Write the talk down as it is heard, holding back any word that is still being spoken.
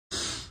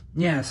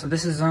yeah, so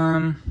this is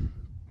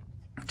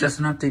just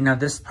an update. Now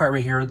this part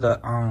right here, the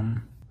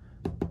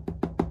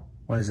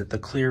what is it, the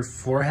clear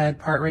forehead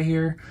part right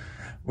here,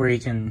 where you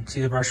can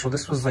see the brush roll,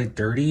 this was like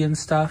dirty and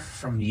stuff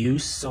from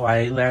use. So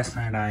last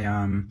night I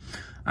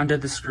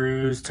undid the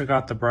screws, took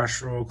out the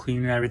brush roll,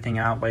 cleaned everything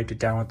out, wiped it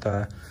down with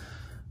a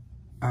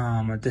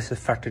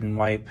disinfectant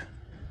wipe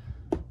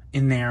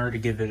in there to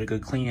give it a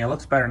good clean. It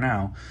looks better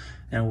now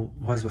than it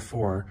was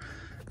before.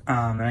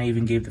 And I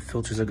even gave the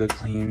filters a good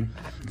clean.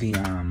 The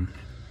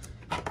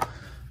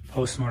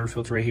post-motor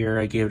filter right here,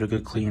 I gave it a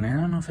good clean. I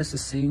don't know if it's the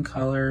same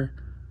color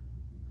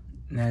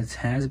as it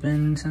has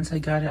been since I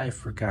got it. I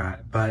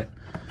forgot. But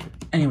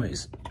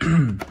anyways,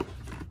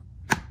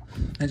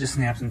 it just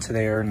snaps into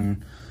there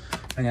and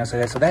everything else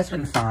like that. So that's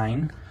been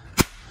fine.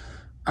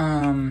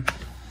 But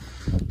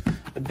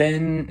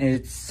then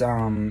it's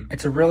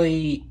a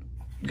really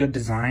good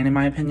design in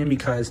my opinion,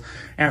 because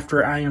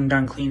after I am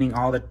done cleaning,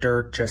 all the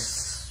dirt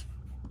just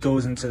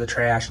goes into the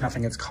trash,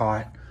 nothing gets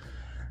caught.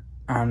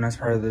 That's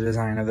part of the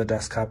design of the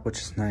dust cup, which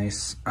is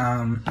nice.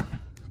 And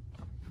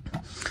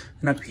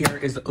up here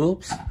is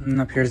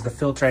the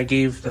filter. I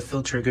gave the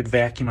filter a good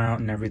vacuum out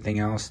and everything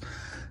else.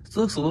 It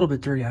looks a little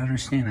bit dirty, I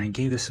understand. I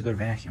gave this a good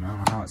vacuum. I don't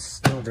know how it's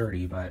still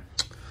dirty, but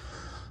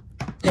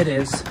it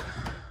is. So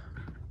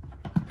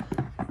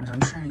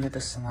I'm trying to get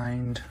this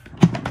aligned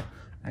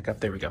back up.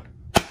 There we go.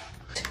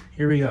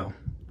 Here we go.